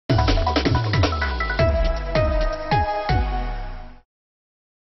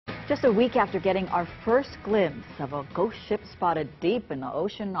Just a week after getting our first glimpse of a ghost ship spotted deep in the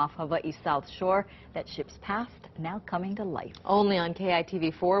ocean off Hawaii's South Shore, that ship's past now coming to life. Only on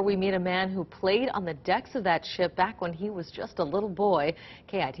KITV4, we meet a man who played on the decks of that ship back when he was just a little boy.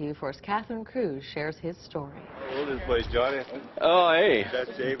 KITV4's Catherine Cruz shares his story. How old is boy Johnny? Oh, hey.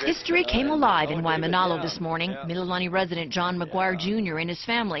 That's David. History came alive in Waimanalo this morning. Mililani resident John McGuire Jr. and his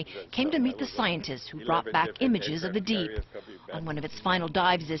family came to meet the scientists who brought back images of the deep. On one of its final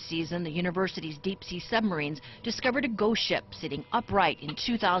dives this season, the university's deep-sea submarines discovered a ghost ship sitting upright in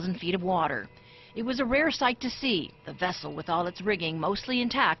 2,000 feet of water. It was a rare sight to see, the vessel with all its rigging mostly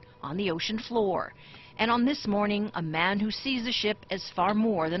intact on the ocean floor. And on this morning, a man who sees the ship as far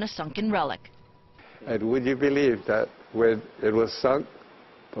more than a sunken relic. And would you believe that when it was sunk,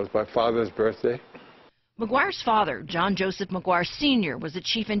 it was my father's birthday? McGuire's father, John Joseph McGuire Sr., was the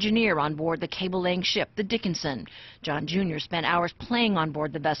chief engineer on board the cable-laying ship, the Dickinson. John Jr. spent hours playing on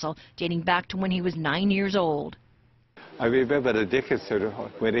board the vessel, dating back to when he was 9 years old. I remember the Dickinson,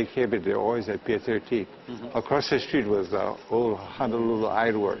 when they came in, they were always at Pier 13. Across the street was old Honolulu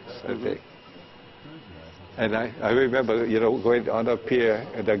Ironworks, I think. And I remember, going on the pier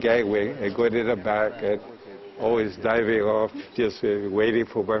at the gangway and going in the back and always diving off, just waiting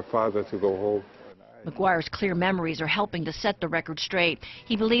for my father to go home. McGuire's clear memories are helping to set the record straight.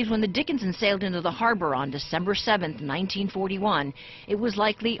 He believes when the Dickinson sailed into the harbor on December 7, 1941, it was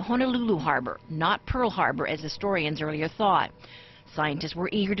likely Honolulu Harbor, not Pearl Harbor as historians earlier thought. Scientists were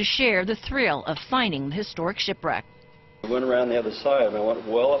eager to share the thrill of finding the historic shipwreck. I went around the other side and I went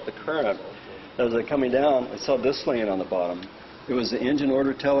well up the current. As I was coming down, I saw this laying on the bottom. It was the engine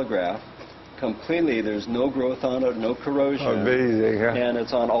order telegraph. Completely, there's no growth on it, no corrosion. Amazing, huh? And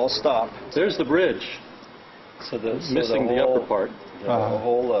it's on all stop. There's the bridge. So missing the upper part. The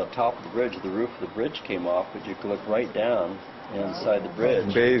whole top of the bridge, the roof of the bridge came off, but you could look right down inside the bridge.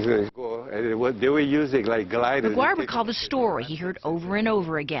 Amazing. And they were using like gliders. McGuire recalled the story he heard over and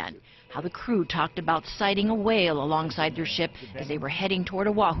over again, how the crew talked about sighting a whale alongside their ship as they were heading toward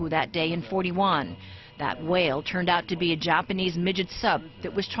Oahu that day in '41. That whale turned out to be a Japanese midget sub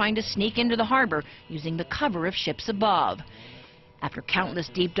that was trying to sneak into the harbor using the cover of ships above. After countless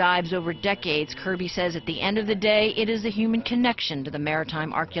deep dives over decades, Kirby says at the end of the day, it is the human connection to the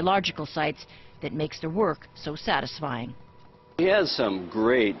maritime archaeological sites that makes their work so satisfying. He has some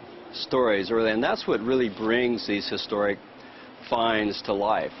great stories, and that's what really brings these historic finds to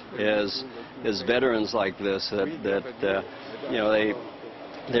life, is veterans like this that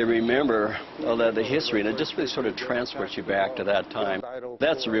they remember the history, and it just really sort of transports you back to that time.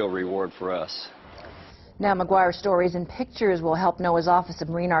 That's a real reward for us. Now, McGuire's stories and pictures will help NOAA's Office of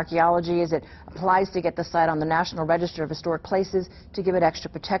Marine Archaeology as it applies to get the site on the National Register of Historic Places to give it extra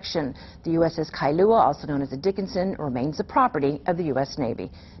protection. The USS Kailua, also known as the Dickinson, remains the property of the U.S.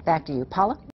 Navy. Back to you, Paula.